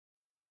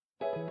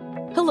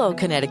Hello,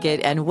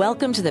 Connecticut, and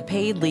welcome to the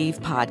Paid Leave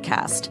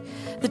Podcast.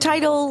 The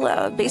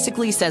title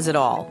basically says it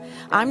all.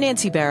 I'm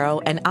Nancy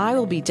Barrow, and I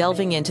will be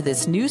delving into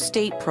this new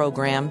state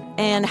program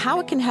and how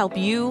it can help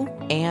you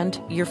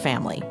and your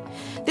family.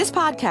 This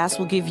podcast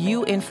will give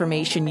you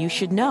information you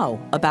should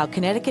know about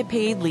Connecticut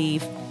paid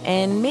leave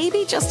and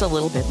maybe just a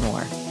little bit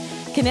more.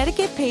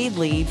 Connecticut paid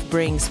leave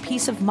brings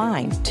peace of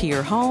mind to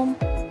your home,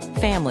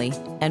 family,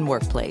 and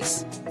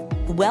workplace.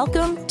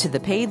 Welcome to the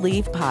Paid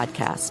Leave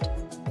Podcast.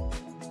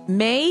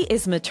 May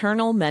is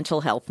Maternal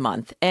Mental Health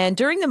Month, and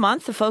during the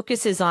month, the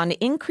focus is on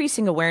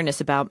increasing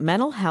awareness about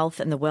mental health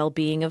and the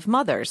well-being of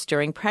mothers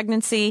during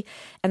pregnancy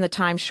and the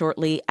time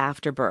shortly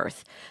after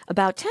birth.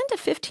 About 10 to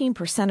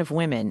 15% of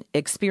women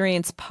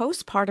experience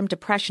postpartum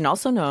depression,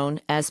 also known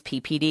as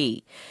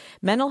PPD.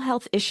 Mental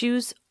health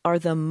issues are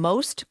the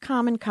most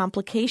common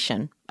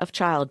complication of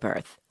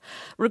childbirth.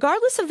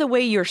 Regardless of the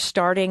way you're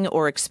starting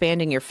or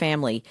expanding your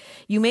family,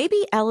 you may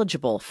be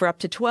eligible for up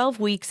to 12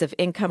 weeks of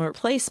income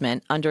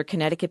replacement under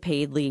Connecticut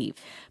paid leave.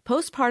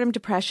 Postpartum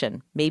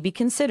depression may be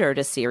considered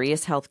a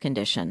serious health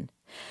condition.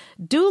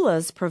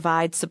 Doulas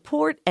provide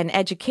support and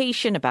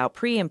education about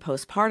pre- and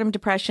postpartum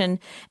depression,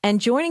 and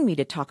joining me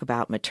to talk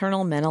about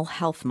Maternal Mental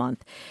Health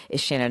Month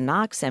is Shannon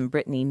Knox and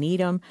Brittany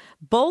Needham.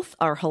 Both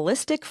are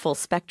holistic,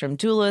 full-spectrum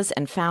doulas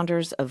and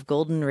founders of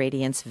Golden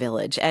Radiance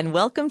Village. And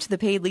welcome to the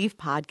Paid Leave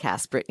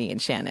Podcast, Brittany and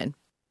Shannon.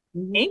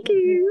 Thank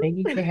you. Thank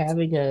you for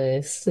having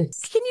us. Can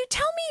you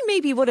tell me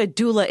maybe what a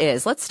doula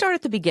is? Let's start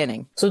at the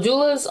beginning. So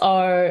doulas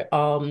are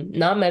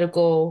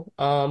non-medical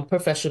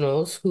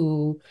professionals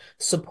who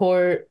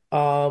support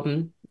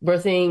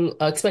birthing,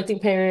 expecting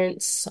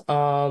parents,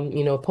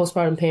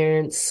 postpartum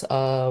parents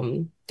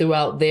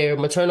throughout their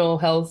maternal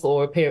health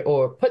or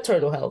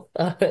paternal health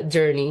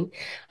journey.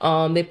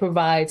 They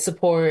provide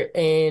support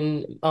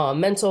in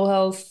mental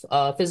health,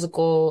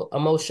 physical,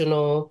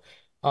 emotional,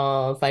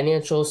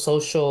 financial,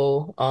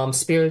 social,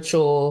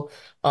 spiritual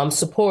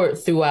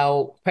support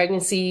throughout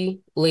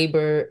pregnancy,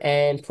 labor,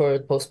 and for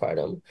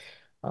postpartum.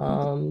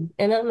 And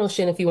I don't know,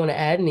 Shannon, if you want to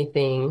add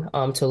anything to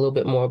a little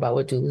bit more about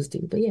what doulas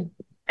do, but yeah.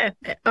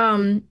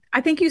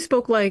 I think you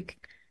spoke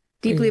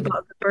deeply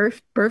about the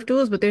birth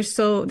doulas, but there's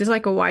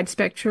like a wide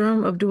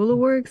spectrum of doula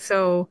work.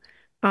 So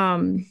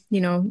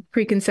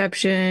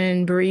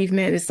preconception,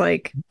 bereavement, it's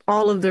like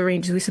all of the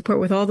ranges. We support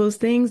with all those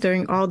things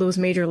during all those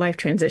major life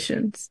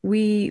transitions.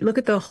 We look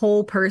at the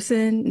whole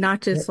person,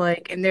 not just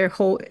in their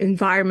whole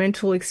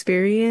environmental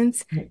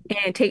experience,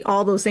 and take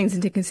all those things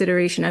into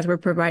consideration as we're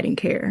providing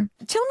care.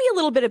 Tell me a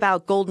little bit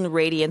about Golden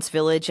Radiance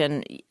Village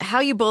and how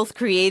you both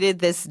created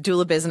this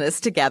doula business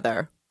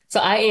together. So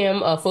I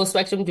am a full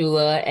spectrum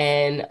doula,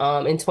 and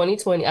in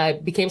 2020, I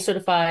became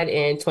certified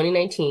in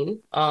 2019.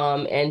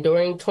 And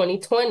during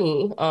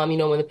 2020,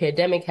 when the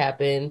pandemic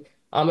happened,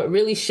 it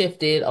really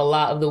shifted a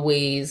lot of the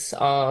ways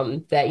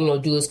that,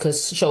 doulas could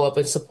show up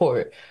and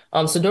support.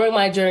 So during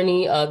my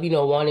journey of,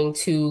 wanting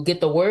to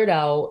get the word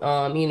out,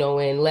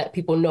 and let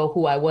people know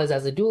who I was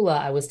as a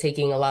doula, I was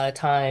taking a lot of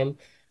time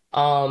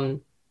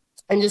and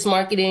just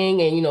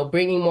marketing and,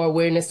 bringing more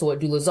awareness to what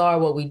doulas are,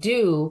 what we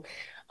do.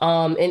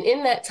 And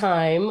in that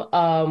time,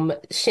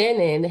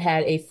 Shannon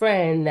had a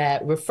friend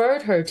that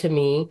referred her to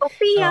me.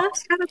 Sophia,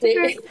 shout out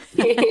to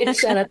her.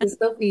 Shout out to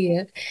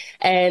Sophia.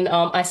 And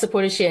I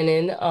supported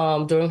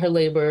Shannon during her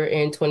labor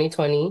in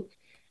 2020.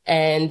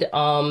 And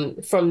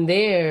from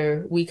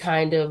there, we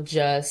kind of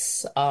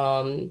just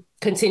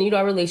continued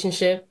our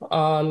relationship.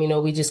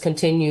 We just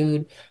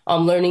continued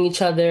learning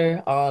each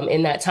other.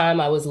 In that time,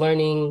 I was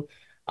learning.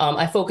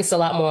 I focused a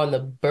lot more on the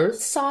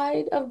birth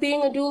side of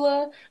being a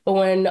doula. But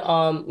when,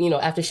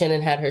 after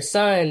Shannon had her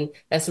son,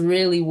 that's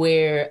really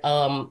where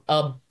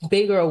a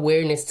bigger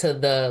awareness to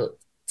the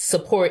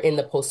support in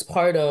the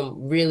postpartum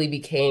really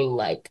became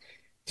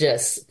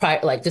just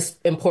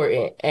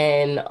important.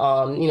 And,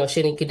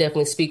 Shannon could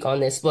definitely speak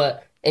on this.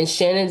 But in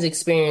Shannon's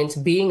experience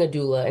being a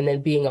doula and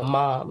then being a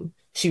mom,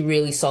 she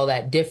really saw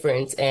that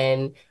difference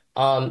and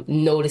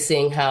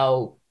noticing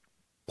how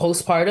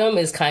postpartum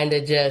is kind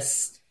of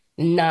just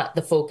not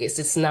the focus.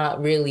 It's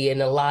not really,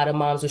 and a lot of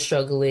moms are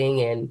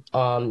struggling and,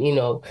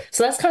 so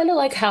that's kind of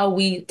like how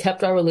we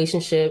kept our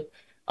relationship.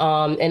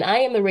 And I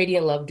am the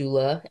Radiant Love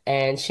Doula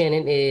and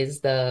Shannon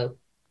is the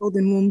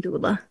Golden Womb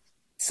Doula.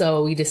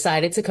 So we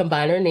decided to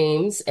combine our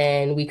names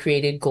and we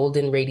created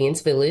Golden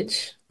Radiance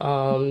Village,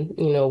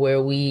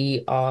 where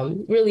we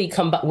really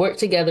work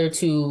together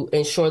to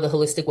ensure the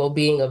holistic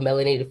well-being of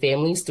melanated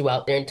families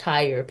throughout their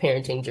entire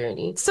parenting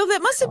journey. So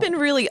that must have been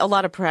really a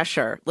lot of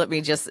pressure. Let me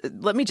just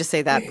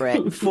say that,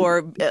 Britt,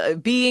 for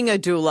being a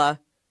doula,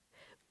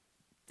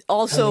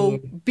 also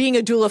being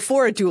a doula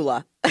for a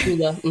doula.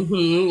 Doula.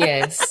 Mm-hmm,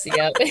 yes.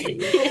 Yep.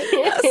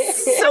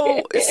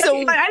 So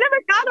I never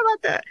thought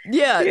about that.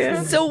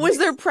 Yeah. So was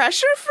there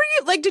pressure for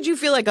you? Like, did you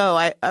feel like,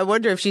 oh, I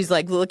wonder if she's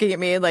like looking at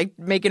me and like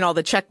making all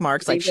the check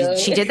marks, like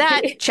she did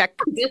that check,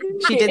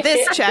 she did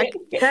this check.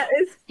 That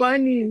is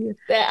funny.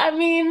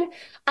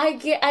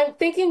 I'm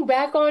thinking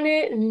back on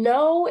it.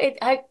 No,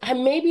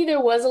 maybe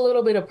there was a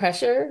little bit of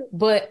pressure,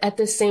 but at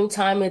the same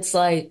time, it's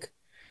like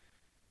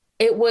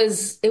It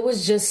was easy.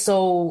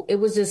 It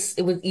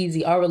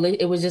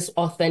was just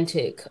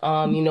authentic.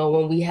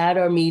 When we had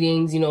our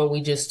meetings,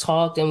 we just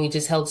talked and we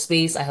just held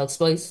space. I held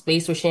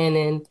space for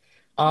Shannon.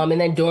 And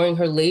then during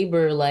her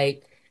labor,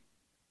 like,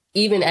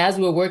 even as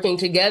we were working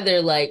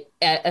together, like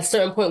at a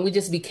certain point, we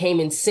just became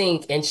in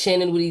sync, and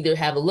Shannon would either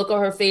have a look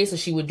on her face or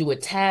she would do a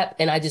tap.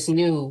 And I just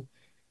knew,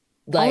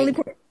 like,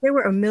 There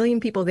were a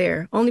million people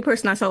there. Only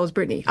person I saw was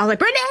Brittany. I was like,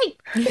 Brittany!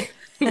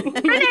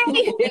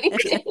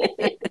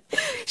 Brittany!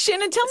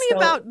 Shannon, tell me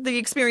about the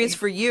experience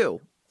for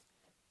you.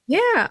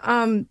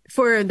 Yeah,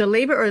 for the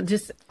labor or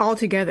just all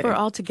together? For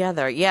all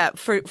together, yeah.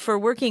 For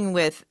working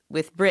with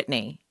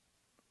Brittany.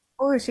 Of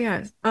course,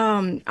 yes.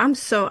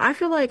 I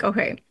feel like,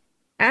 okay,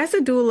 as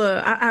a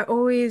doula, I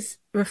always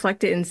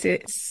reflected and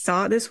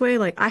saw it this way.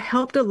 Like, I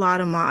helped a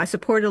lot of moms. I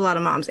supported a lot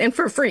of moms, and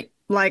for free.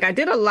 Like, I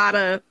did a lot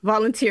of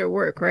volunteer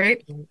work,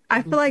 right?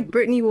 I feel like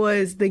Brittany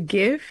was the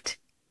gift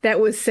that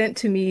was sent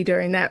to me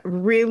during that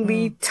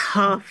really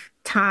tough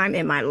time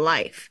in my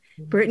life.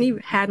 Brittany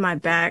had my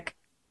back,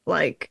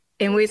 like,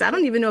 in ways I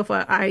don't even know if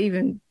I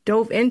even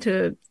dove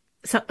into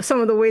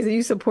some of the ways that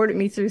you supported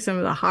me through some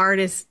of the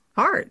hardest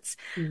parts.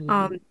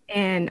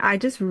 And I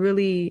just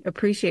really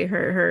appreciate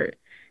her.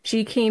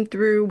 She came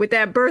through with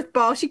that birth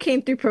ball. She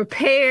came through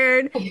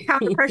prepared,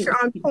 counter pressure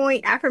on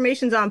point,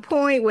 affirmations on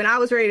point when I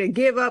was ready to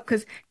give up.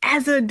 Because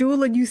as a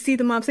doula, you see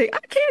the mom say, I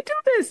can't do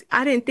this.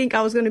 I didn't think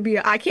I was going to be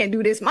I can't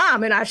do this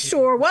mom. And I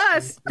sure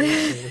was.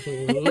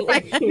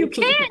 Like, you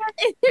can,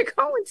 and you're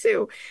going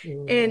to.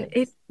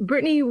 And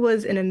Brittany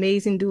was an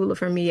amazing doula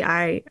for me.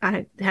 I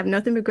have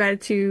nothing but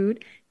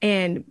gratitude,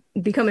 and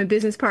becoming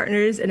business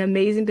partners, an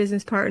amazing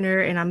business partner.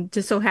 And I'm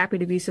just so happy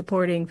to be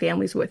supporting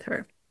families with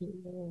her.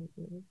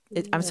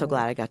 I'm so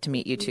glad I got to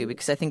meet you too,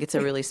 because I think it's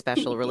a really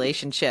special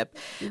relationship.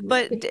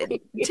 But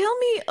tell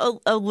me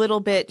a little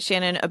bit,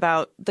 Shannon,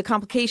 about the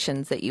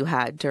complications that you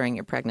had during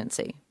your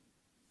pregnancy.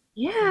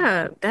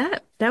 Yeah,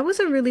 that was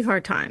a really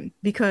hard time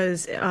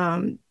because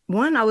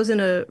one, I was in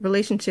a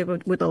relationship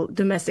with a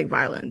domestic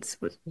violence.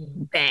 It was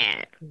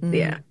bad.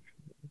 Yeah.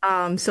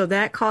 So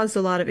that caused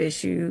a lot of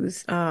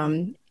issues.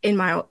 And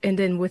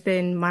then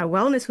within my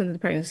wellness within the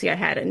pregnancy, I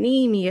had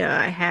anemia,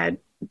 I had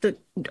the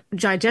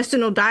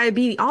digestional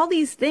diabetes, all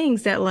these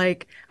things that,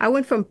 like, I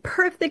went from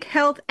perfect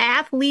health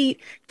athlete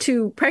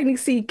to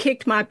pregnancy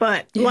kicked my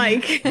butt.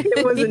 Like,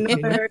 it was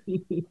another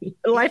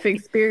life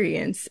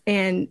experience.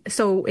 And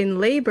so in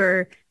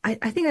labor, I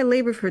think I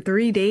labored for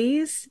 3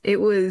 days. It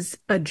was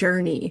a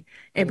journey.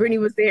 And Brittany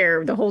was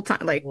there the whole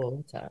time, like,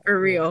 for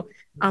real.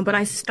 But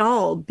I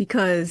stalled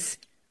because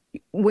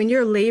when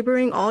you're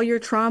laboring, all your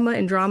trauma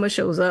and drama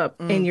shows up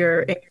in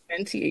your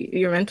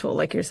mental,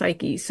 like your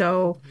psyche.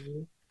 So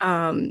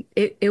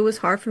it was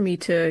hard for me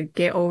to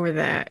get over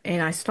that.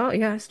 And I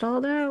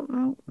stalled out.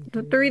 Well,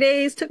 the 3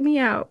 days took me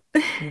out.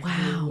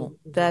 Wow.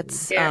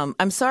 That's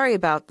I'm sorry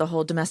about the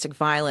whole domestic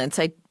violence.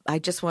 I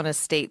just want to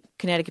state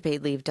Connecticut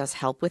Paid Leave does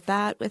help with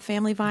that, with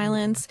family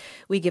violence.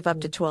 We give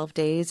up to 12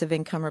 days of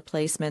income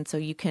replacement so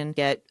you can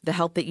get the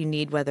help that you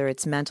need, whether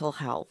it's mental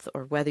health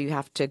or whether you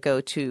have to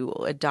go to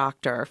a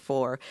doctor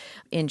for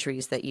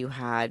injuries that you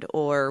had,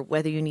 or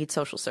whether you need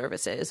social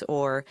services,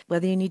 or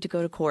whether you need to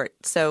go to court.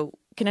 So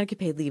Connecticut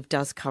Paid Leave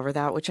does cover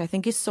that, which I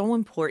think is so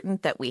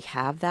important that we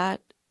have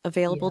that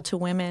available to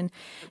women.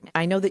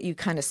 I know that you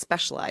kind of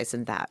specialize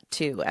in that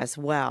too as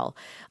well.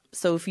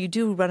 So if you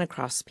do run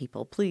across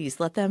people, please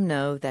let them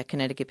know that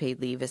Connecticut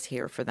Paid Leave is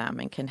here for them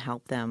and can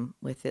help them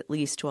with at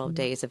least 12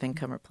 days of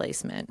income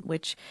replacement,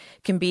 which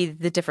can be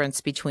the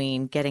difference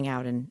between getting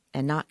out and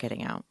not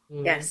getting out.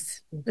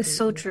 Yes, it's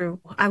so true.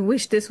 I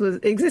wish this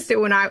existed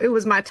when it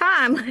was my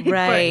time.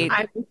 Right.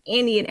 But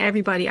Annie and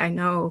everybody I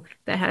know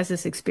that has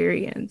this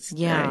experience.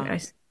 Yeah.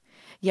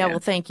 Well,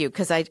 thank you,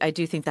 because I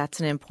do think that's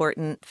an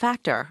important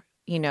factor,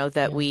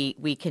 that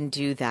we can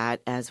do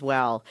that as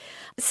well.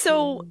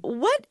 So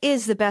what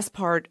is the best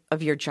part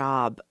of your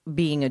job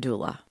being a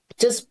doula?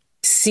 Just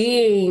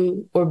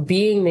seeing or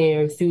being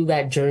there through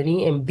that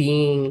journey and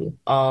being,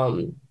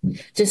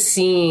 just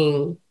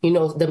seeing,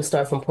 them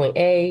start from point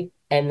A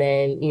and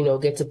then,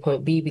 get to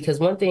point B. Because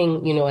one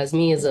thing, as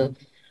me as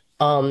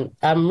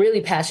I'm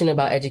really passionate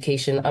about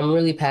education. I'm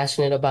really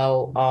passionate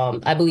about,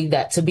 I believe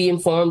that to be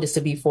informed is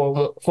to be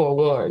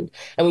forewarned.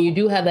 And when you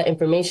do have that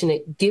information,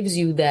 it gives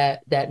you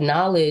that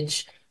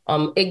knowledge.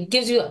 It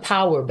gives you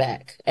power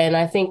back. And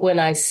I think when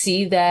I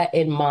see that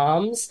in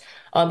moms,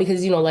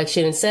 because, like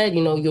Shannon said,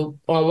 you're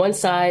on one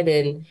side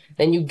and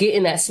then you get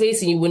in that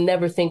space and you would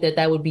never think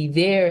that would be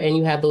there. And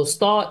you have those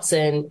thoughts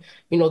and,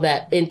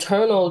 that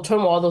internal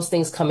turmoil, all those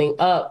things coming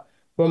up.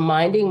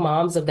 Reminding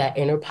moms of that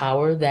inner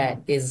power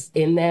that is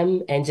in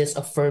them and just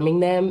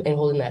affirming them and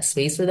holding that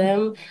space for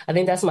them. I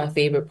think that's my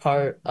favorite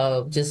part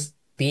of just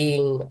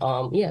being,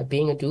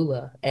 being a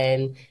doula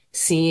and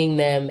seeing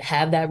them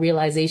have that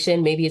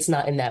realization. Maybe it's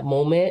not in that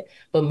moment,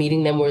 but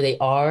meeting them where they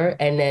are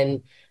and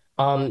then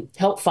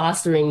help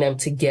fostering them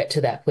to get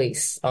to that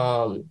place.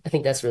 I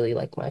think that's really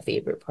like my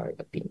favorite part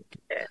of being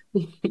a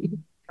doula.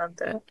 Love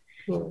that.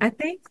 Yeah. I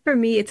think for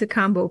me, it's a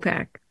combo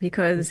pack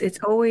because it's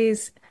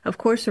always, of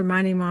course,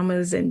 reminding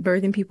mamas and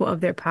birthing people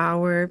of their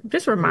power,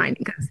 just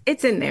reminding because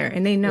it's in there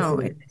and they know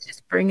it's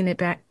just bringing it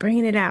back,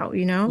 bringing it out,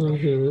 you know?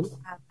 Mm-hmm.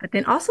 But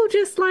then also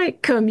just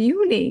like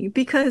communing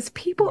because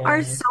people are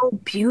Yeah. so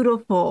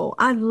beautiful.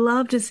 I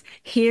love just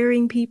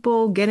hearing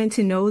people, getting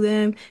to know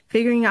them,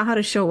 figuring out how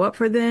to show up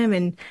for them.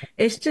 And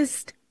it's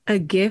just a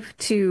gift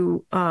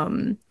to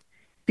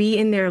be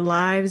in their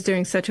lives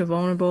during such a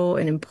vulnerable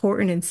and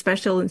important and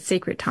special and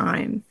sacred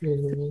time.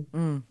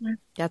 Mm-hmm. Mm,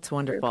 that's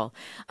wonderful.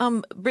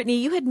 Brittany,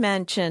 you had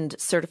mentioned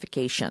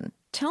certification.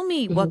 Tell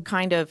me what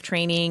kind of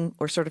training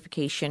or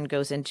certification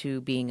goes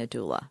into being a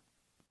doula.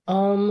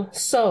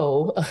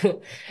 So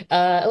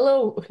a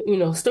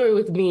little, story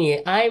with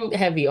me. I'm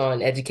heavy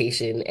on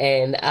education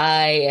and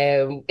I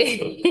am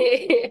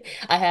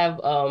I have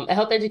a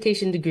health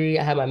education degree.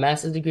 I have my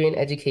master's degree in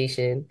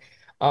education.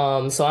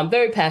 So I'm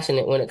very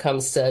passionate when it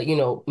comes to,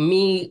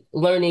 me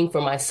learning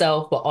for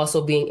myself, but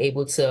also being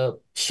able to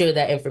share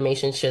that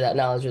information, share that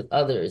knowledge with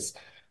others.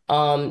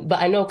 But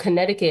I know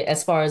Connecticut,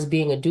 as far as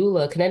being a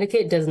doula,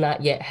 Connecticut does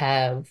not yet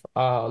have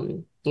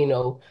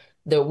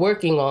they're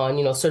working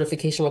on,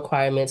 certification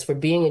requirements for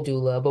being a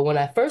doula. But when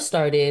I first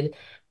started,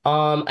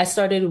 I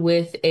started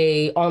with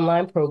a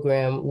online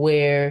program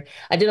where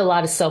I did a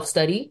lot of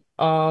self-study.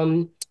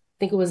 I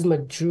think it was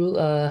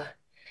Madrula.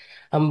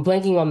 I'm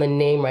blanking on the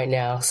name right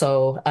now,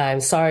 so I'm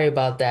sorry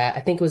about that. I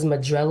think it was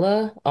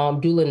Madrella,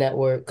 Doula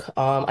Network.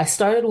 I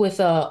started with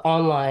a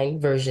online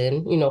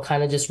version,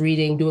 kind of just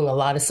reading, doing a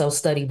lot of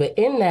self-study. But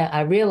in that,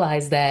 I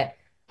realized that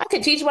I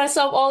could teach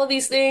myself all of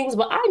these things,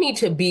 but I need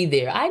to be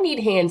there. I need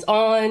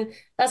hands-on.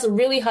 That's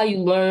really how you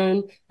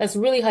learn. That's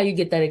really how you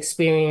get that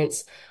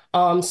experience.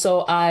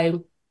 So I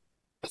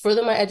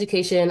further my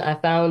education, I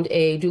found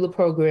a doula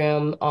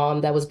program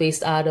that was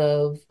based out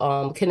of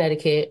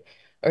Connecticut,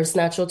 Earth's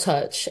Natural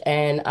Touch,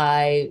 and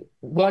I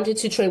wanted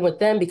to train with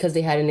them because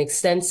they had an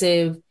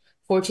extensive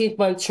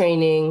 14-month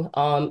training.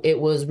 It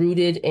was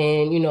rooted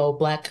in,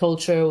 Black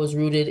culture, it was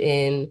rooted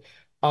in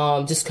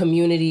just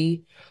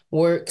community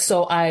work.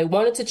 So I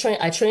wanted to train,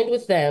 I trained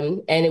with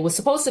them, and it was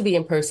supposed to be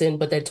in person,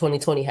 but then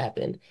 2020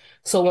 happened.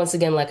 So once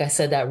again, like I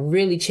said, that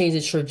really changed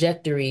the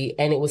trajectory,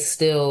 and it was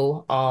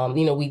still,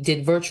 we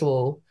did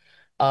virtual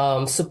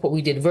support.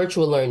 We did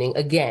virtual learning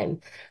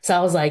again. So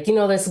I was like,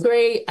 that's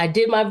great. I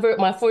did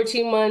my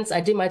 14 months.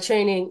 I did my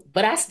training,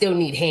 but I still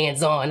need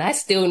hands-on. I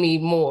still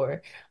need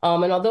more.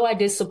 And although I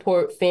did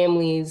support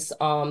families,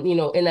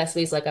 in that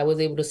space, like I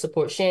was able to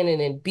support Shannon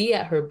and be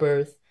at her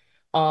birth,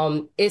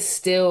 it's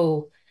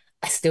still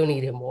I still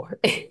needed more.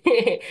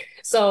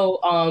 So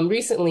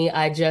recently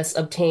I just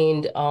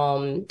obtained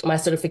my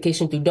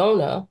certification through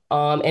DONA.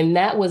 And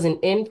that was an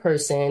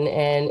in-person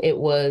and it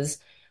was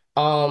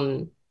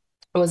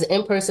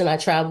in person. I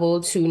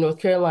traveled to North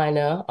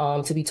Carolina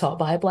to be taught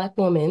by a Black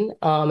woman.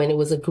 And it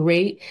was a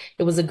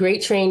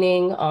great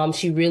training.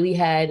 She really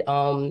had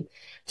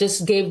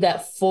just gave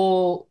that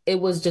it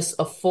was just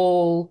a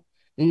full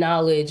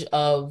knowledge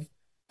of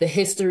the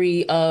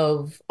history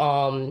of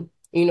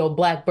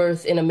Black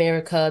birth in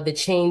America, the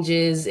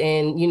changes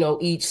in,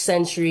 each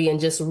century, and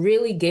just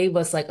really gave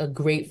us like a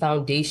great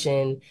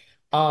foundation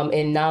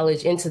and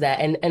knowledge into that.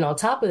 And on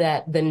top of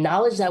that, the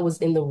knowledge that was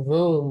in the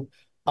room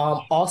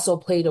also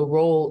played a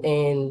role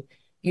in,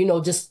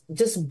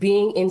 just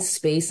being in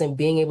space and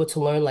being able to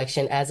learn like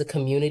Shen as a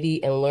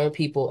community and learn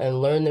people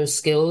and learn their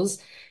skills.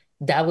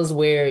 That was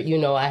where,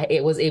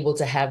 it was able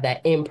to have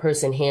that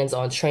in-person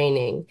hands-on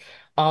training.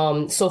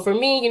 So for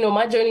me,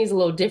 my journey is a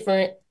little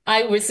different.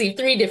 I received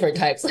three different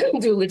types of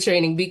doula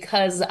training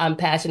because I'm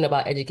passionate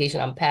about education.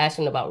 I'm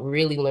passionate about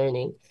really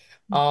learning.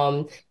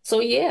 So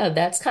yeah,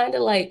 that's kind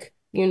of like,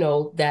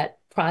 that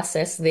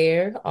process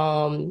there,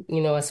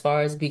 as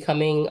far as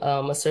becoming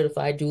a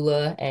certified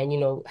doula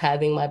and,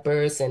 having my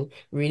births and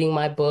reading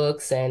my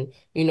books and,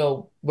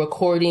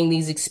 recording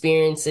these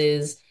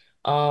experiences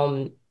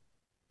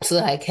so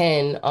that I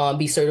can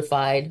be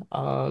certified.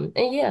 And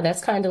yeah,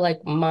 that's kind of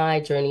like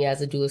my journey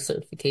as a doula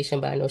certification.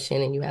 But I know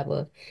Shannon,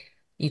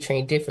 you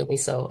train differently,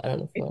 so I don't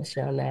know if you want to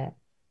share on that.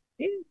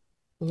 Yeah.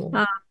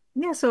 Yeah. Uh,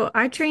 yeah, so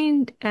I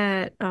trained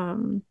at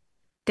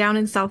down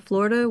in South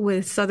Florida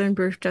with Southern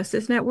Birth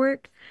Justice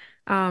Network.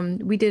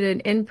 We did an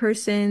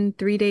in-person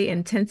 3-day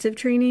intensive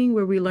training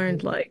where we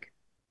learned like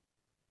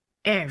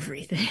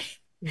everything.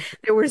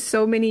 There were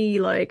so many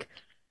like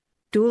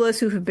doulas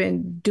who have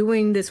been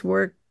doing this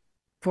work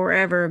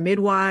forever,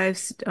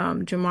 midwives.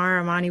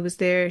 Jamara Amani was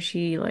there.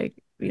 She like,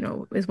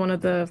 is one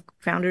of the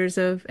founders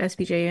of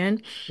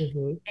SBJN.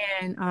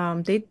 Mm-hmm.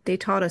 And they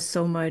taught us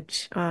so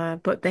much.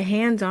 But the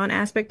hands-on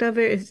aspect of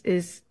it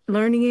is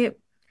learning it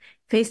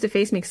face to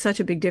face makes such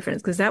a big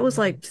difference because that was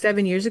like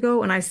 7 years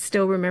ago and I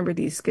still remember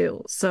these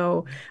skills.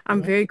 So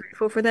I'm Yeah. very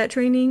grateful for that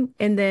training.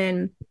 And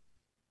then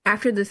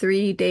after the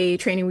 3-day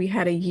training, we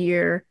had a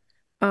year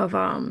of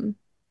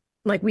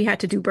like we had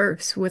to do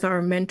births with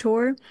our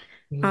mentor.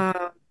 Mhm.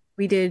 Uh,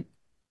 we did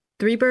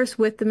three births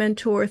with the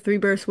mentor, three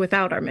births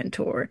without our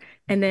mentor,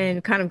 and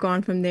then kind of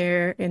gone from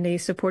there. And they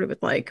support it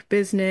with like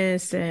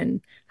business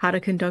and how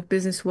to conduct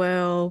business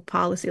well,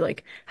 policy,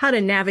 like how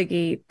to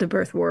navigate the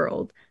birth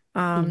world.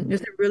 Mhm.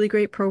 It's a really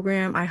great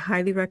program. I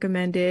highly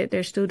recommend it.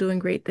 They're still doing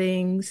great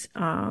things.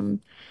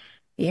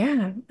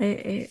 Yeah,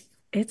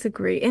 it's a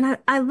great, and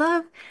I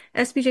love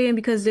SBJM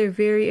because they're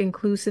very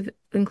inclusive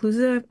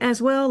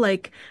as well.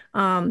 Like,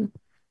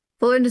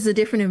 Florida is a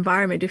different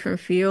environment,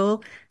 different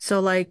feel. So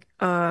like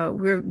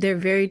they're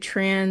very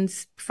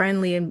trans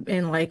friendly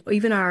and like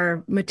even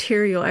our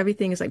material,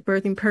 everything is like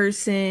birthing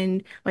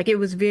person. Like it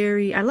was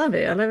very, I love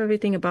it. I love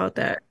everything about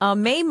that.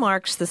 May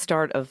marks the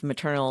start of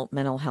Maternal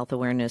Mental Health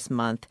Awareness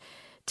Month.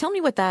 Tell me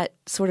what that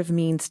sort of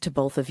means to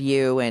both of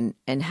you, and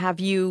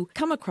have you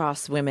come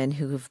across women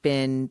who have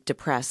been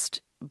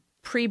depressed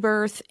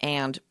pre-birth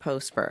and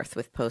post-birth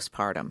with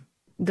postpartum?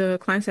 The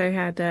clients I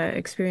had that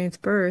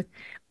experienced birth,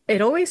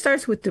 it always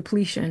starts with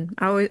depletion.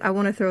 I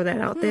want to throw that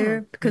out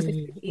there because if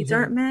your needs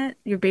aren't met,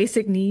 your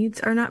basic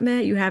needs are not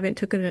met, you haven't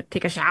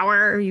take a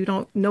shower, you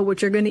don't know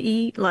what you're going to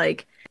eat.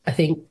 Like, I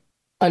think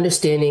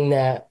understanding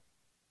that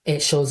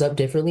it shows up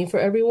differently for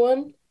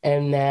everyone,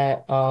 and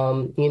that,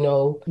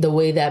 the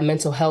way that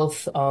mental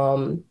health, our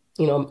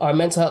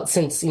mental health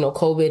since,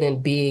 COVID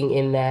and being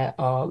in that,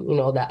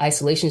 that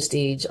isolation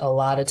stage, a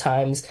lot of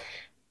times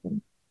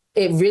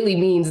it really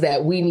means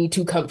that we need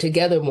to come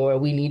together more.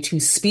 We need to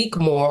speak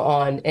more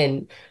on,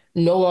 and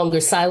no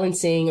longer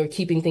silencing or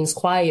keeping things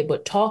quiet,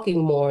 but talking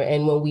more.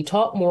 And when we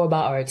talk more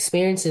about our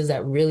experiences,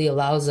 that really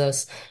allows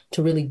us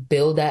to really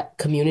build that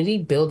community,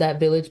 build that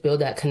village,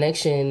 build that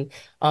connection,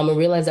 and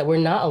realize that we're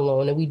not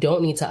alone and we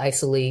don't need to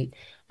isolate.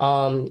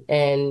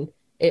 And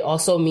it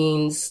also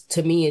means,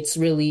 to me, it's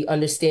really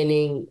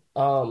understanding,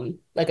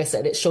 like I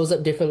said, it shows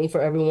up differently for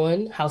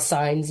everyone, how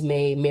signs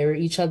may mirror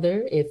each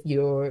other. If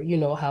you're,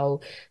 how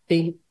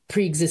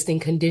pre-existing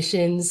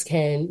conditions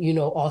can,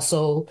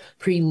 also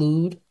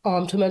prelude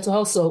to mental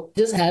health. So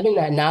just having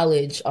that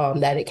knowledge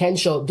that it can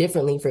show up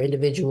differently for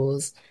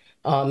individuals,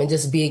 and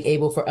just being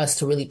able for us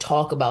to really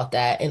talk about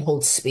that and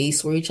hold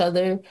space for each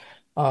other.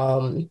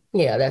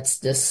 That's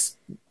just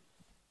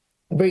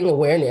bring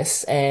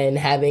awareness and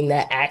having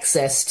that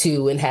access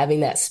to and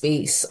having that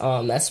space.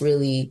 That's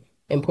really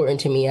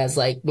important to me as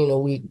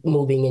we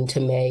moving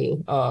into May,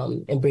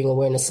 and bring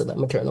awareness to the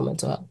maternal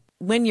mental health.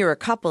 When you're a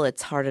couple,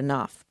 it's hard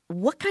enough.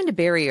 What kind of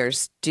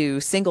barriers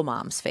do single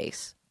moms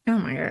face? oh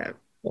my God.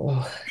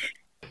 Oh.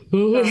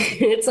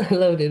 It's a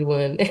loaded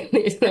one.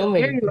 There's so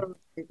many. Very low.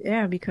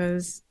 Yeah,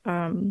 because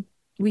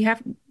we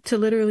have to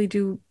literally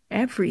do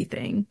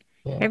everything.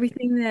 Yeah.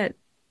 Everything that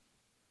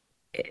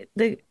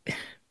the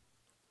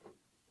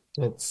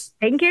It's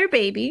taking care of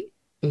baby.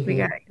 We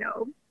got,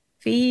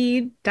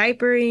 feed,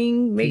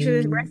 diapering, make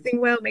sure they're resting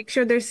well, make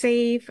sure they're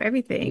safe,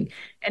 everything.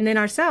 And then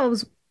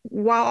ourselves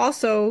while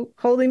also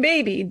holding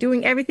baby,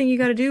 doing everything you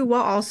got to do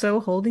while also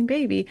holding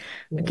baby,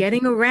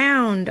 getting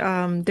around.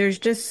 There's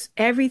just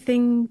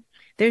everything.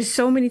 There's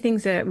so many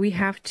things that we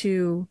have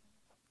to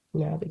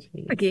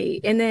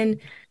navigate. And then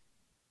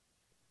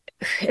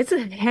it's a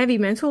heavy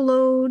mental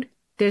load.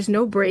 There's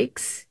no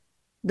breaks,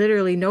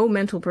 literally no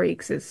mental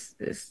breaks. It's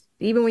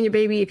even when your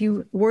baby, if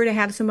you were to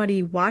have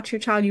somebody watch your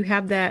child, you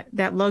have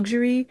that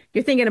luxury.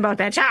 You're thinking about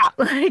that child.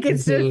 Like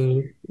it's just,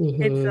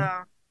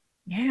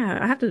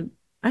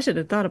 I should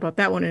have thought about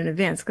that one in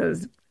advance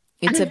because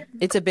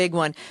it's a big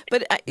one.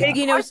 But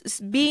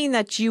being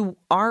that you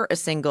are a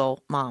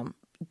single mom,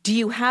 do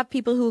you have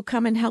people who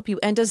come and help you?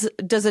 And does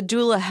a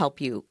doula help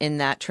you in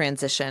that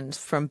transition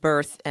from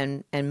birth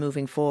and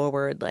moving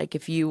forward? Like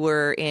if you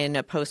were in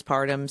a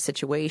postpartum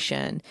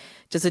situation,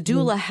 does a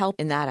doula help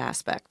in that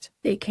aspect?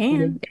 They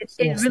can. It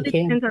really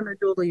depends on the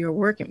doula you're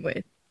working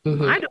with.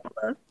 My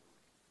doula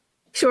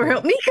sure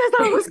helped me because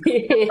I was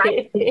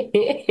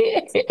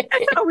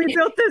that's how we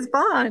built this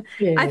bond.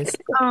 Yes. I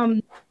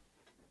think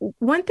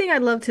one thing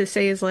I'd love to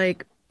say is I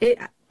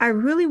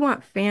really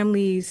want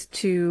families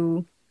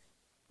to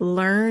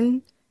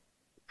learn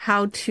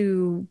how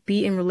to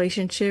be in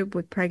relationship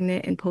with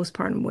pregnant and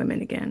postpartum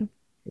women again.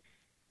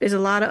 There's a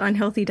lot of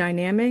unhealthy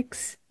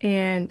dynamics,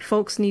 and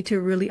folks need to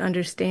really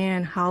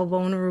understand how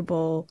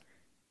vulnerable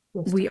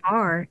we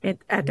are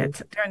during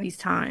these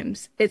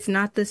times. It's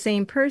not the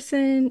same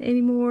person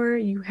anymore.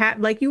 You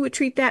would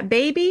treat that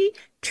baby,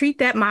 treat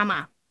that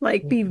mama.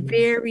 Be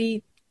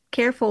very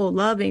careful,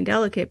 loving,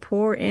 delicate,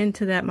 pour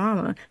into that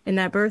mama and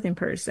that birthing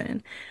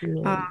person.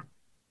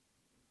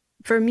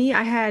 For me,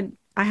 I had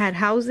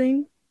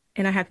housing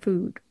and I had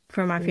food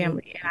for my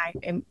family,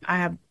 and I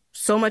have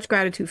so much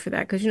gratitude for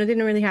that because they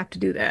didn't really have to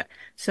do that.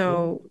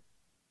 So,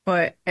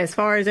 but as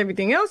far as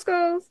everything else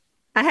goes,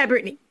 I had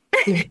Brittany.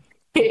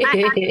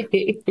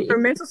 For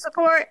mental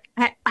support,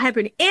 I had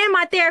Brittany and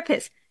my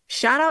therapist.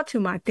 Shout out to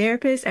my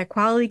therapist at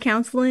Quality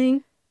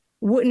Counseling.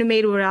 Wouldn't have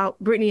made it without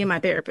Brittany and my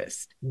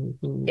therapist.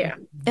 Yeah.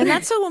 And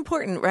that's so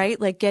important, right?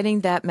 Like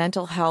getting that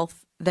mental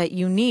health that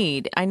you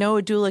need. I know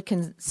a doula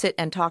can sit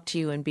and talk to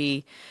you and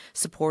be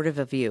supportive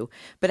of you,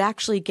 but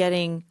actually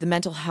getting the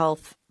mental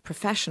health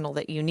professional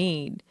that you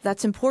need.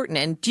 That's important.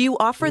 And do you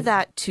offer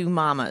that to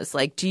mamas?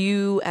 Like, do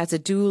you, as a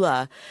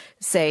doula,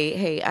 say,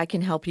 hey, I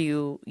can help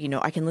you,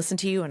 I can listen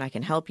to you and I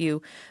can help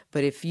you.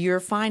 But if you're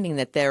finding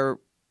that they're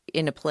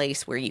in a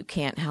place where you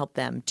can't help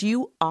them, do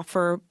you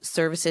offer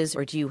services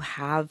or do you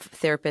have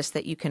therapists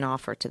that you can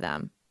offer to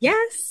them?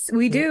 Yes,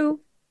 we do.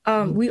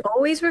 We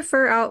always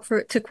refer out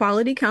to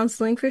quality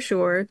counseling for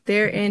sure.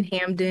 They're in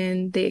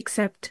Hamden. They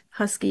accept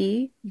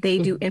Husky. They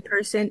do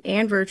in-person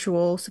and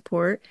virtual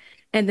support.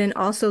 And then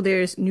also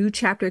there's new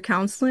chapter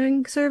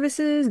counseling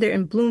services. They're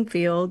in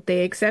Bloomfield.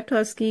 They accept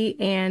Husky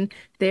and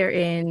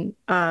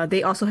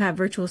they also have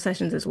virtual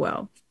sessions as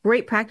well.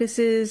 Great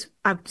practices.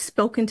 I've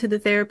spoken to the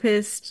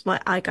therapist.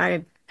 Like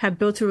I have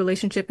built a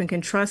relationship and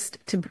can trust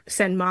to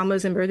send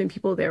mamas and birthing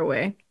people their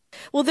way.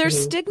 Well, there's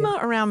stigma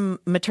around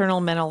maternal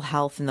mental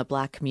health in the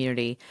Black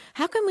community.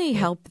 How can we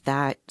help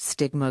that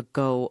stigma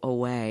go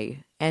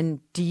away? And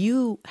do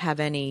you have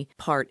any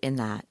part in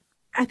that?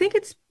 I think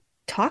it's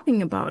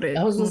talking about it.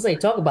 I was going to say,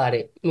 talk about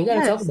it. We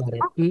got to talk about it.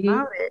 Talk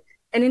about it.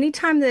 And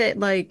anytime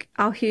that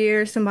I'll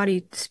hear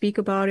somebody speak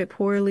about it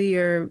poorly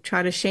or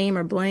try to shame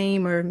or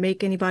blame or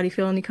make anybody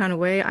feel any kind of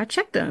way, I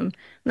check them.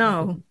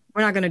 No,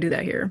 we're not going to do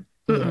that here.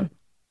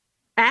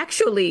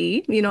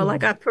 Actually,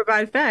 I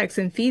provide facts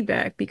and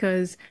feedback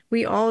because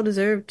we all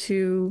deserve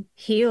to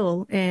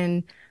heal.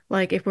 And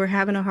if we're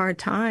having a hard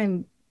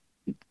time,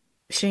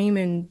 shame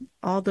and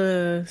all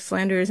the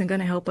slander isn't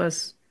going to help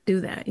us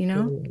do that,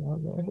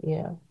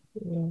 Yeah.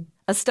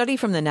 A study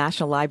from the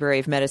National Library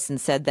of Medicine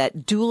said that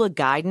doula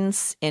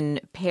guidance in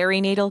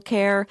perinatal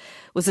care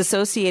was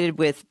associated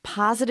with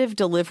positive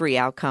delivery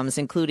outcomes,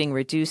 including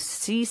reduced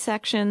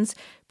C-sections,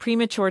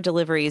 premature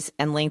deliveries,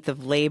 and length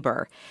of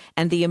labor.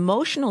 And the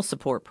emotional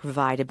support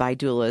provided by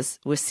doulas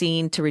was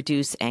seen to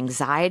reduce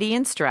anxiety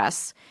and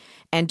stress.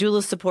 And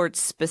doula support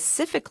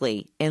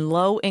specifically in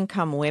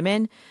low-income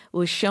women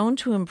was shown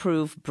to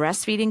improve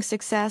breastfeeding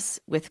success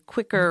with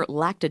quicker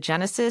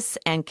lactogenesis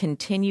and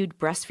continued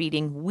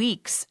breastfeeding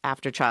weeks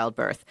after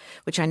childbirth,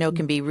 which I know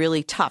can be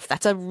really tough.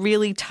 That's a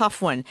really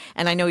tough one,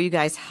 and I know you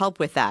guys help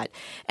with that.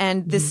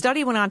 And the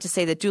study went on to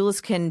say that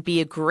doulas can be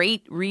a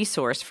great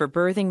resource for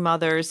birthing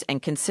mothers,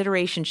 and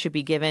consideration should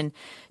be given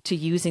to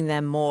using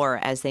them more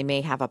as they may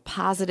have a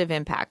positive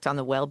impact on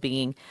the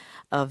well-being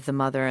of the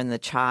mother and the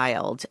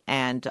child.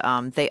 And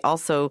they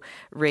also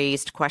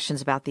raised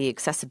questions about the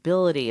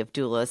accessibility of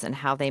doulas and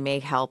how they may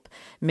help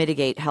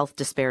mitigate health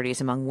disparities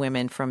among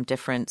women from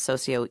different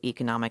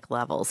socioeconomic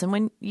levels. And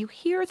when you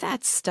hear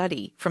that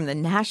study from the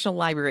National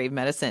Library of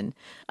Medicine,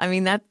 I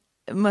mean, that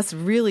must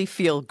really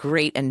feel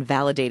great and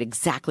validate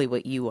exactly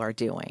what you are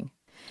doing.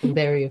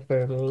 Very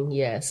affirming,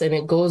 yes. And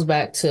it goes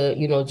back to,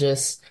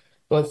 just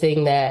one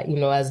thing that,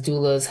 as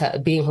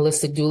doulas, being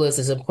holistic doulas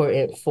is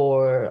important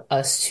for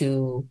us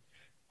to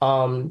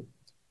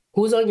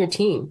who's on your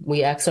team?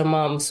 We ask our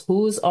moms,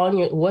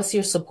 what's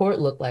your support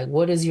look like?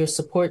 What is your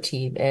support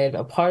team? And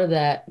a part of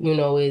that,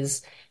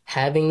 is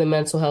having the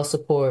mental health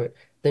support,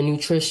 the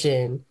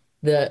nutrition,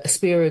 the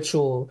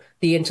spiritual,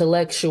 the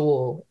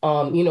intellectual,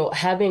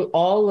 having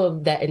all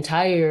of that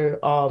entire,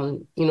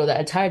 that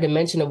entire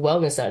dimension of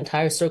wellness, that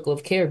entire circle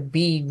of care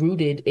be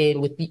rooted in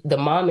with the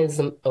mom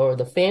or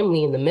the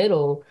family in the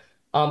middle.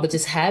 But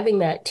just having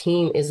that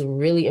team is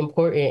really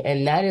important.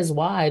 And that is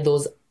why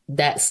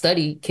that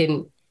study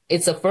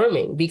it's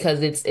affirming,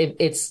 because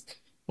it's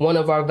one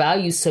of our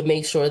values to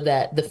make sure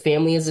that the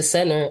family is the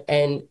center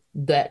and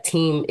that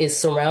team is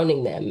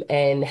surrounding them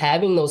and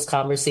having those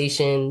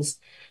conversations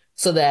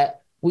so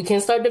that we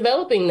can start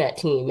developing that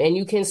team and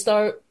you can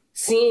start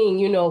seeing,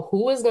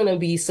 who is going to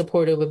be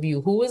supportive of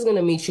you, who is going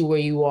to meet you where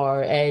you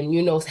are, and,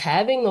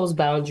 having those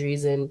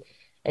boundaries and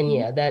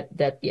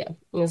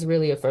it's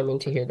really affirming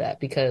to hear that,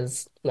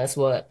 because that's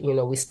what,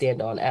 we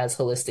stand on as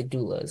holistic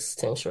doulas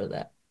to ensure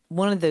that.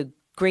 One of the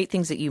great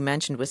things that you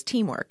mentioned was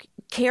teamwork.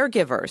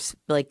 Caregivers,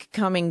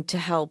 coming to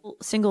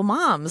help single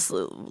moms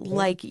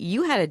like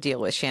you had to deal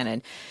with,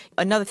 Shannon.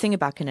 Another thing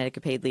about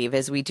Connecticut paid leave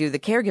is we do the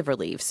caregiver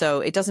leave. So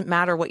it doesn't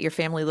matter what your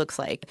family looks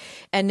like.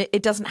 And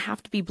it doesn't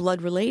have to be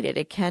blood related.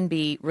 It can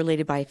be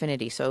related by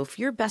affinity. So if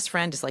your best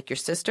friend is like your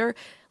sister,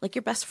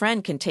 your best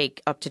friend can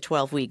take up to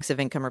 12 weeks of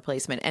income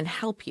replacement and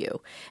help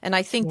you. And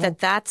I think that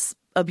that's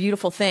a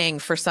beautiful thing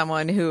for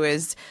someone who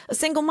is a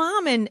single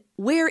mom. And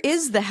where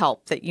is the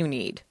help that you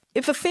need?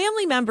 If a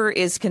family member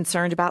is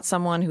concerned about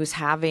someone who's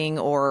having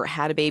or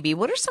had a baby,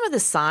 what are some of the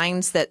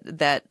signs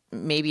that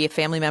maybe a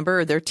family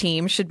member or their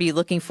team should be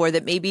looking for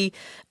that maybe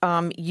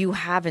you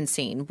haven't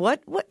seen?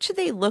 What should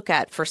they look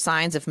at for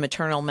signs of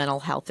maternal mental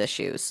health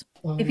issues?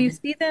 If you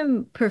see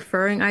them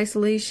preferring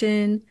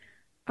isolation,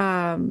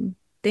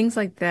 things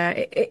like that,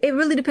 it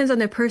really depends on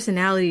their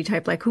personality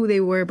type, like who they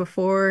were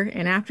before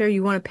and after.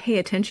 You want to pay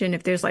attention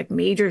if there's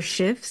major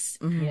shifts,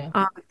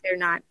 if they're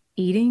not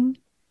eating.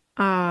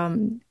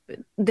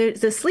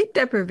 The sleep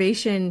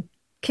deprivation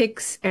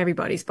kicks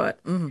everybody's butt.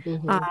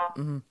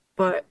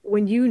 But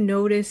when you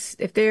notice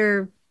if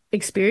they're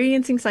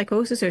experiencing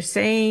psychosis or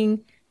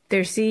saying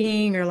they're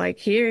seeing or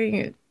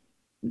hearing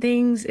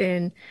things,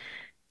 and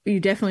you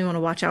definitely want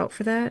to watch out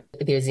for that.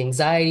 There's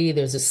anxiety,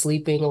 there's the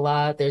sleeping a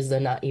lot, there's the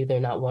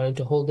not wanting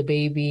to hold the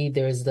baby,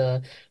 there's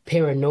the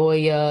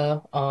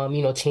paranoia,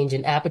 change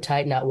in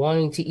appetite, not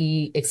wanting to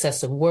eat,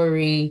 excessive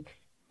worry,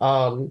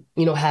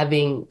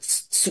 having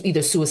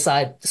either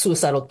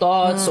suicidal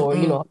thoughts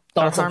or,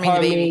 thoughts of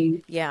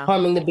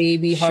harming the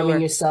baby,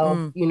 harming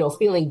yourself,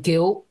 feeling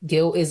guilt.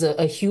 Guilt is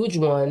a huge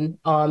one,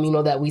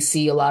 that we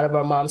see a lot of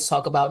our moms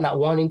talk about, not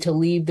wanting to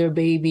leave their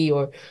baby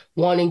or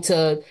wanting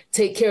to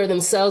take care of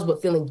themselves,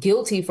 but feeling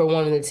guilty for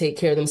wanting to take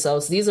care of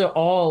themselves. These are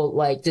all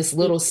like just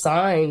little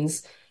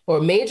signs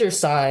or major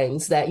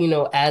signs that,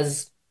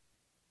 as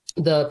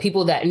the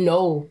people that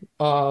know,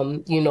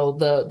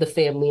 the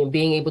family and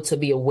being able to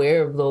be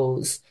aware of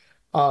those,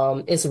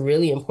 is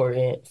really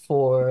important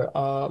for,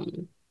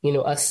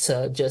 us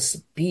to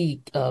just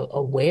be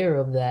aware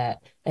of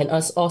that. And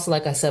us also,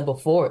 like I said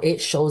before,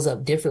 it shows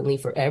up differently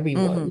for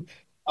everyone.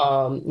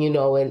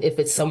 And if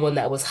it's someone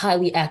that was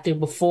highly active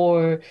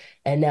before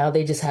and now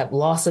they just have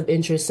loss of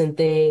interest in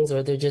things,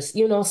 or they're just,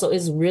 so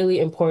it's really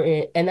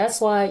important. And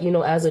that's why,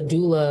 as a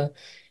doula,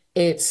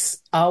 I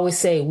always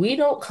say, we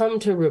don't come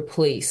to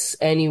replace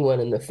anyone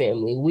in the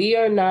family. We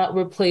are not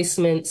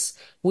replacements.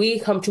 We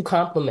come to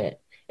complement.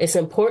 It's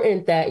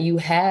important that you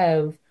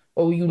have,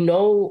 or you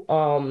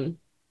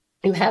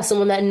have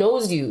someone that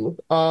knows you,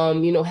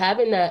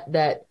 having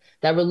that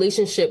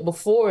relationship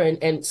before,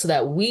 and so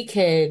that we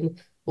can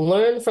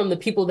learn from the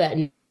people that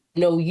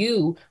know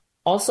you,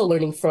 also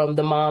learning from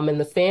the mom and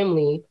the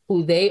family,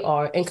 who they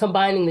are, and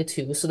combining the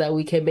two so that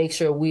we can make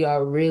sure we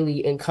are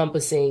really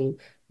encompassing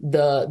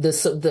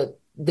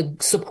the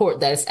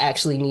support that it's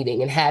actually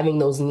needing and having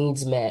those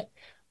needs met.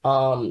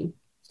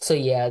 So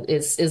yeah,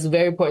 it's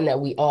very important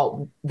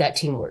that that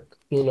teamwork,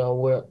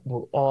 we're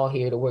all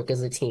here to work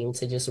as a team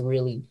to just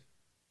really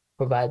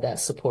provide that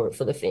support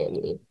for the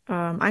family.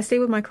 I stay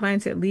with my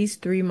clients at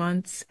least 3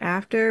 months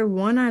after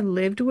one I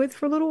lived with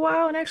for a little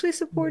while and actually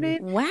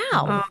supported.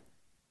 Wow.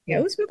 Yeah,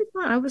 it was really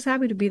fun. I was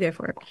happy to be there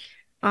for it.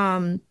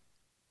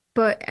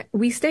 But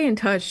we stay in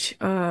touch.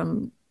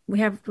 We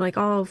have like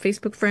all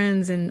Facebook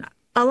friends, and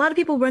a lot of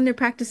people run their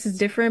practices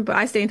different, but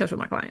I stay in touch with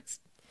my clients.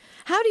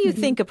 How do you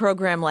think a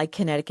program like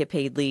Connecticut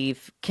Paid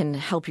Leave can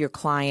help your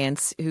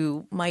clients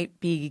who might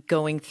be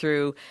going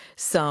through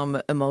some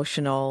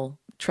emotional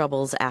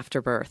troubles after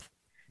birth?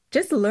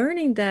 Just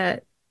learning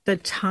that the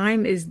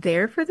time is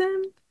there for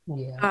them.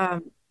 Yeah.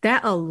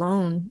 That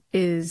alone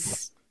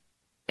is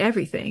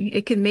everything.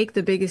 It can make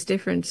the biggest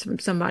difference from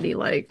somebody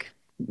like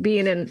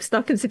being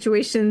stuck in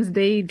situations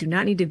they do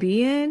not need to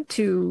be in,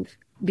 to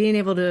being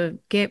able to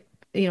get,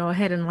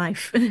 ahead in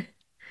life.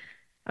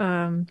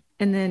 And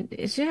then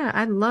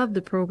I love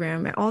the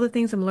program. All the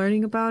things I'm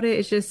learning about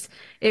it,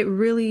 it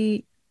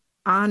really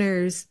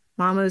honors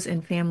mamas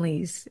and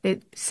families.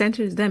 It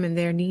centers them in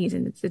their needs,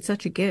 and it's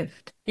such a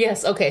gift.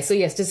 Yes. Okay. So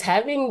yes, just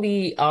having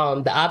the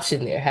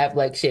option there,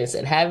 like Shannon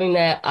said, having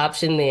that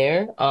option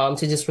there, to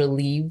just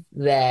relieve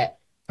that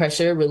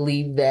pressure,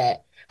 relieve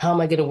that, how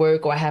am I going to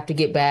work, or I have to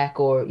get back,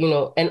 or,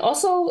 and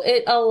also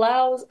it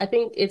allows, I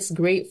think it's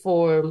great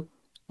for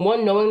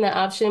one, knowing that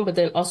option, but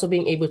then also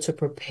being able to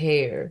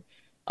prepare,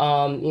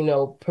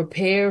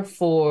 prepare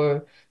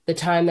for the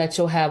time that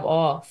you'll have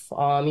off,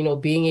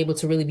 being able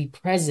to really be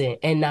present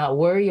and not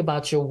worry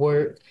about your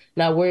work,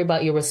 not worry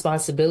about your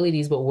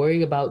responsibilities, but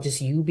worry about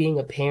just you being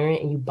a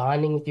parent and you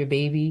bonding with your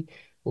baby,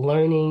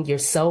 learning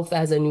yourself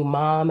as a new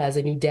mom, as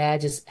a new dad,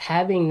 just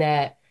having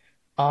that.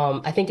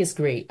 I think it's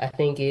great. I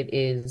think it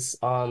is.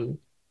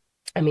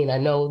 I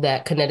know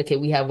that Connecticut,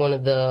 we have one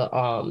of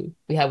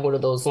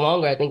those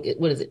longer, I think,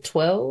 what is it,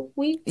 12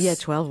 weeks? Yeah,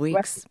 12 weeks.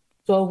 Right.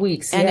 12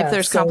 weeks. And if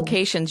there's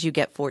complications, you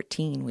get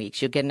 14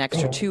 weeks. You'll get an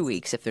extra 2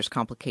 weeks if there's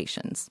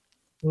complications.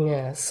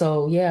 Yeah.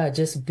 So yeah,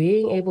 just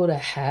being able to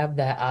have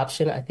that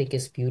option, I think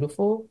is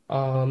beautiful.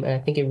 And I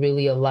think it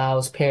really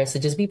allows parents to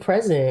just be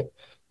present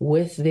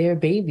with their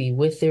baby,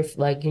 with their,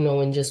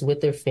 and just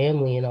with their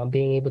family, and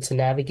being able to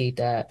navigate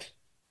that.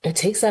 It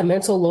takes that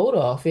mental load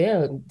off.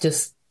 Yeah.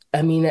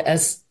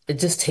 It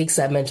just takes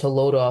that mental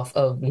load off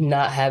of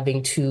not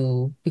having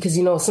to, because,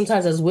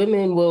 sometimes as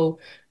women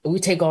we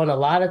take on a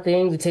lot of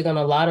things, we take on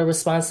a lot of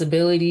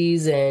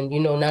responsibilities, and,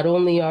 not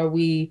only are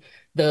we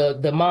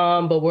the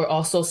mom, but we're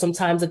also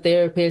sometimes a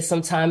therapist,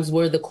 sometimes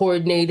we're the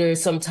coordinator,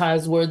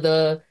 sometimes we're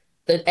the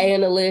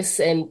analyst,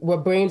 and our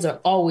brains are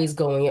always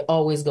going.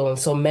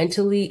 So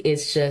mentally,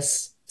 it's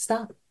just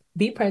stop,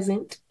 be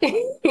present,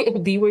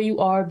 be where you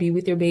are, be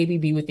with your baby,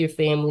 be with your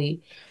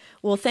family.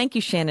 Well, thank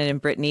you, Shannon and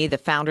Brittany, the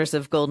founders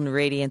of Golden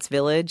Radiance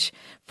Village,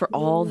 for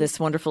all this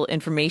wonderful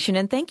information.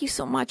 And thank you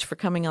so much for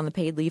coming on the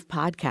Paid Leave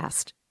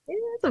podcast.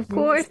 Yes, of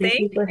course. Thank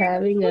you for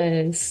having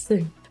us.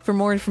 For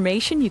more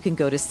information, you can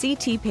go to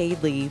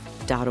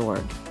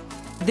ctpaidleave.org.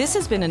 This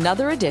has been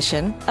another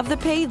edition of the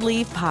Paid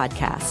Leave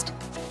podcast.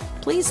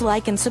 Please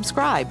like and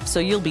subscribe so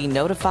you'll be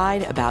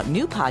notified about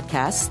new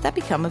podcasts that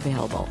become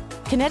available.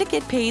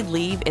 Connecticut Paid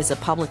Leave is a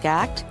public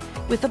act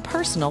with a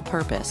personal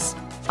purpose.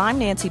 I'm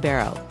Nancy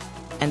Barrow,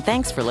 and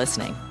thanks for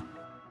listening.